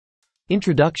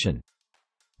Introduction.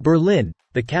 Berlin,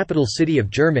 the capital city of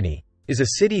Germany, is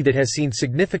a city that has seen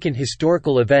significant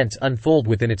historical events unfold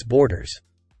within its borders.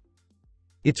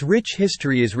 Its rich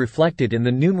history is reflected in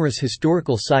the numerous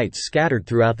historical sites scattered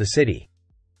throughout the city.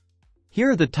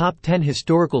 Here are the top 10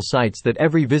 historical sites that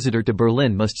every visitor to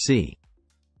Berlin must see.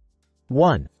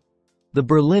 1. The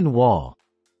Berlin Wall.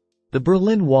 The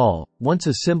Berlin Wall, once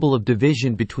a symbol of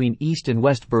division between East and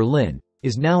West Berlin,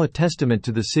 is now a testament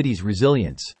to the city's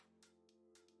resilience.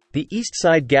 The East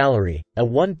Side Gallery, a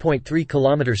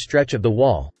 1.3-kilometer stretch of the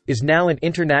wall, is now an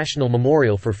international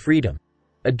memorial for freedom,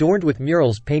 adorned with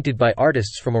murals painted by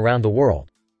artists from around the world.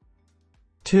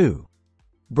 2.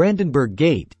 Brandenburg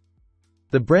Gate.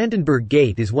 The Brandenburg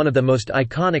Gate is one of the most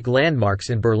iconic landmarks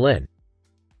in Berlin.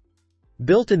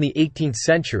 Built in the 18th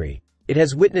century, it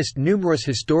has witnessed numerous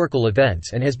historical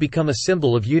events and has become a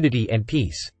symbol of unity and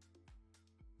peace.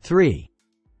 3.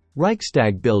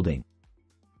 Reichstag Building.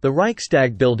 The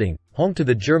Reichstag building, home to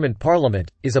the German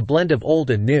parliament, is a blend of old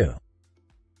and new.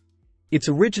 Its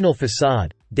original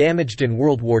facade, damaged in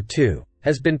World War II,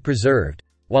 has been preserved,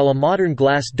 while a modern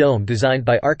glass dome designed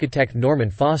by architect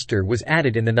Norman Foster was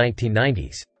added in the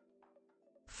 1990s.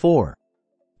 4.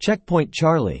 Checkpoint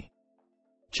Charlie.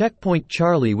 Checkpoint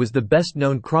Charlie was the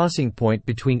best-known crossing point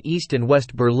between East and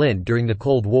West Berlin during the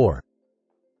Cold War.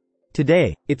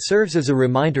 Today, it serves as a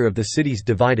reminder of the city's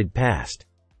divided past.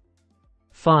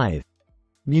 5.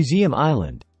 Museum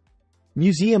Island.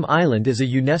 Museum Island is a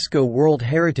UNESCO World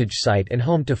Heritage Site and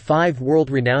home to 5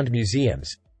 world-renowned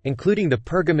museums, including the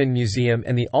Pergamon Museum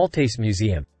and the Altes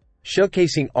Museum,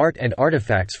 showcasing art and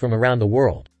artifacts from around the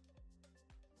world.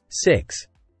 6.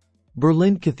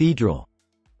 Berlin Cathedral.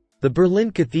 The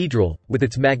Berlin Cathedral, with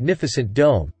its magnificent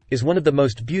dome, is one of the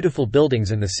most beautiful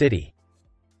buildings in the city.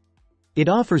 It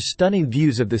offers stunning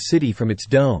views of the city from its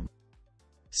dome.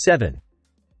 7.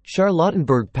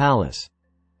 Charlottenburg Palace.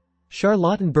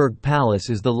 Charlottenburg Palace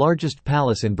is the largest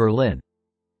palace in Berlin.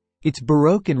 Its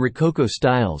Baroque and Rococo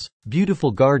styles,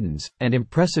 beautiful gardens, and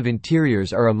impressive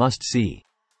interiors are a must-see.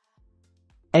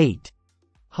 8.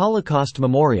 Holocaust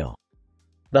Memorial.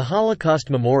 The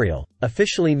Holocaust Memorial,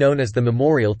 officially known as the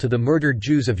Memorial to the Murdered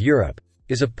Jews of Europe,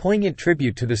 is a poignant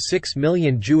tribute to the 6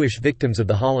 million Jewish victims of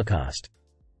the Holocaust.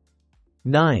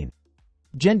 9.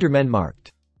 Gendarmenmarkt.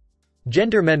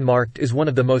 Gendarmenmarkt is one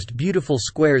of the most beautiful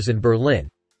squares in Berlin,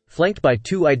 flanked by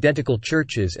 2 identical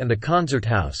churches and the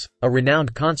Konzerthaus, a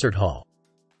renowned concert hall.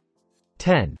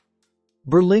 10.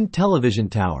 Berlin Television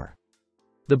Tower.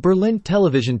 The Berlin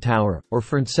Television Tower, or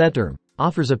Fernsehturm,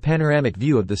 offers a panoramic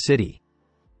view of the city.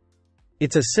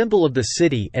 It's a symbol of the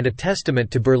city and a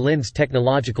testament to Berlin's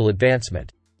technological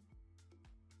advancement.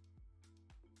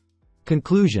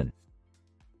 Conclusion.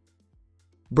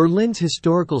 Berlin's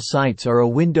historical sites are a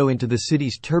window into the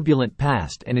city's turbulent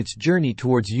past and its journey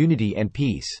towards unity and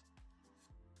peace.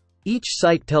 Each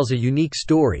site tells a unique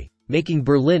story, making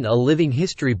Berlin a living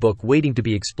history book waiting to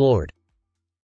be explored.